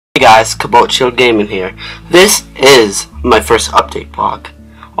guys, Cabot Shield Gaming here. This is my first update vlog.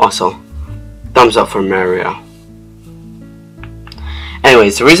 Also, thumbs up for Mario.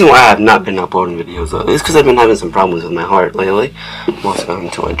 Anyways, the reason why I have not been uploading videos though, is because I've been having some problems with my heart lately. I'm also going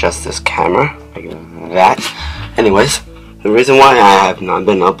to adjust this camera like that. Anyways, the reason why I have not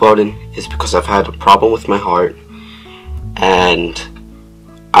been uploading is because I've had a problem with my heart, and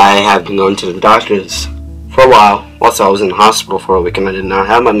I have been going to the doctors for a while. Also, I was in the hospital for a week and I did not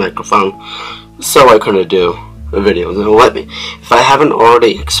have my microphone, so I couldn't do a video. Now, if I haven't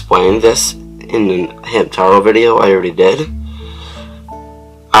already explained this in the Hamtaro video, I already did.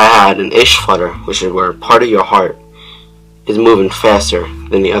 I had an ish flutter, which is where part of your heart is moving faster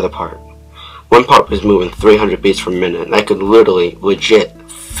than the other part. One part was moving 300 beats per minute, and I could literally, legit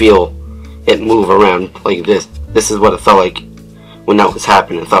feel it move around like this. This is what it felt like when that was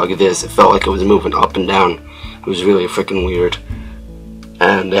happening. It felt like this. It felt like it was moving up and down. It was really freaking weird.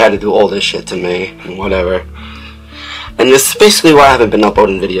 And they had to do all this shit to me, and whatever. And this is basically why I haven't been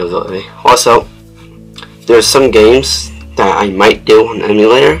uploading videos lately. Also, there's some games that I might do on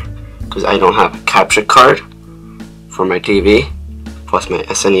emulator, because I don't have a capture card for my TV. Plus my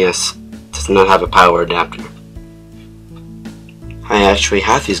SNES does not have a power adapter. I actually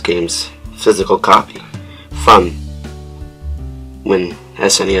have these games, physical copy, from when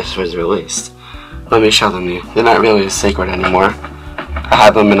SNES was released. Let me show them to you. They're not really as sacred anymore. I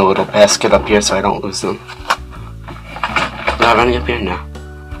have them in a little basket up here so I don't lose them. Do I have any up here? No.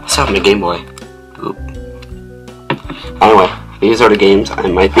 I still have my Game Boy. Oop. Anyway, these are the games I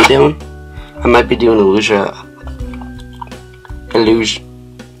might be doing. I might be doing Illusion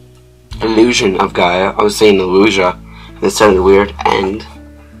of Gaia. I was saying Illusia, and it sounded weird. And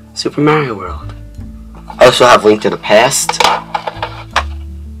Super Mario World. I also have Link to the Past,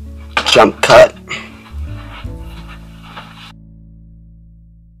 Jump Cut,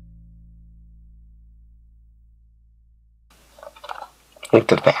 Link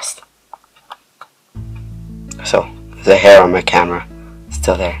to the Past. So, there's a hair on my camera. It's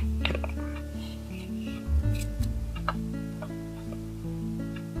still there.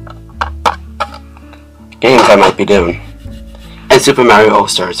 Games I might be doing. And Super Mario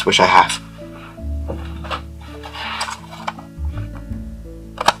All-Stars, which I have.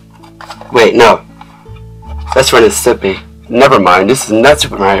 Wait, no. That's Ren and Stimpy. Never mind, this is not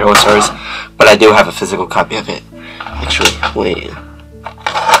Super Mario All-Stars, but I do have a physical copy of it. Actually, wait.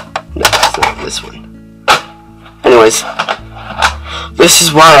 No, it's not this one. Anyways, this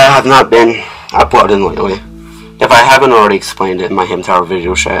is why I have not been uploading lately. If I haven't already explained it in my Hamtaro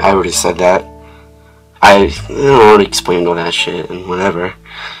video show, I already said that. I already explained all that shit and whatever.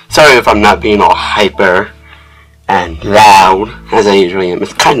 Sorry if I'm not being all hyper and loud as I usually am.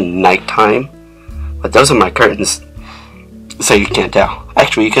 It's kind of nighttime, but those are my curtains, so you can't tell.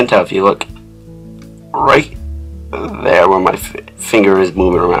 Actually, you can tell if you look right there where my finger is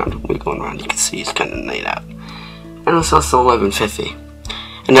moving around, wiggling around. You can see it's kind of night out. And it's also 11:50,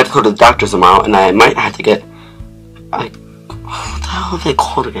 and I have to go to the doctor's tomorrow, and I might have to get what the hell are they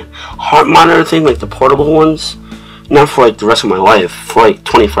called again? Heart monitor thing, like the portable ones. Not for like the rest of my life, for like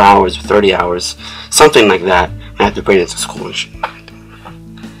 24 hours or 30 hours, something like that. I have to bring it to school and shit.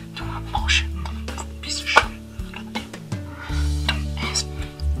 Bullshit. Piece of shit. Dumbass.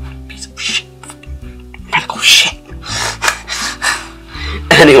 Piece of shit. Medical shit.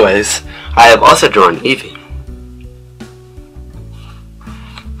 Anyways, I have also drawn Eevee.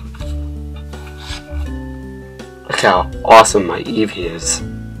 Look how awesome my Eevee is.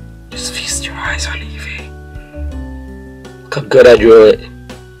 Just feast your eyes on Eevee. Look how good I drew it.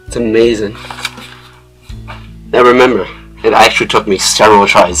 It's amazing. Now remember, it actually took me several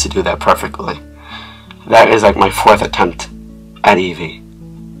tries to do that perfectly. That is like my 4th attempt at Eevee.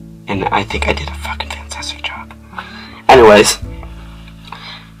 And I think I did a fucking fantastic job. Anyways,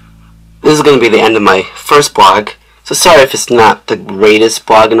 this is going to be the end of my first blog. So sorry if it's not the greatest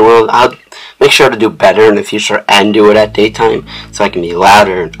blog in the world. I'll make sure to do better in the future and do it at daytime so I can be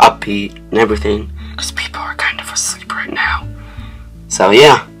louder and upbeat and everything. Because people are kind of asleep right now. So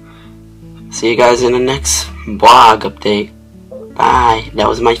yeah. See you guys in the next blog update. Bye. That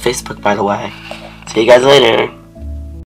was my Facebook, by the way. See you guys later.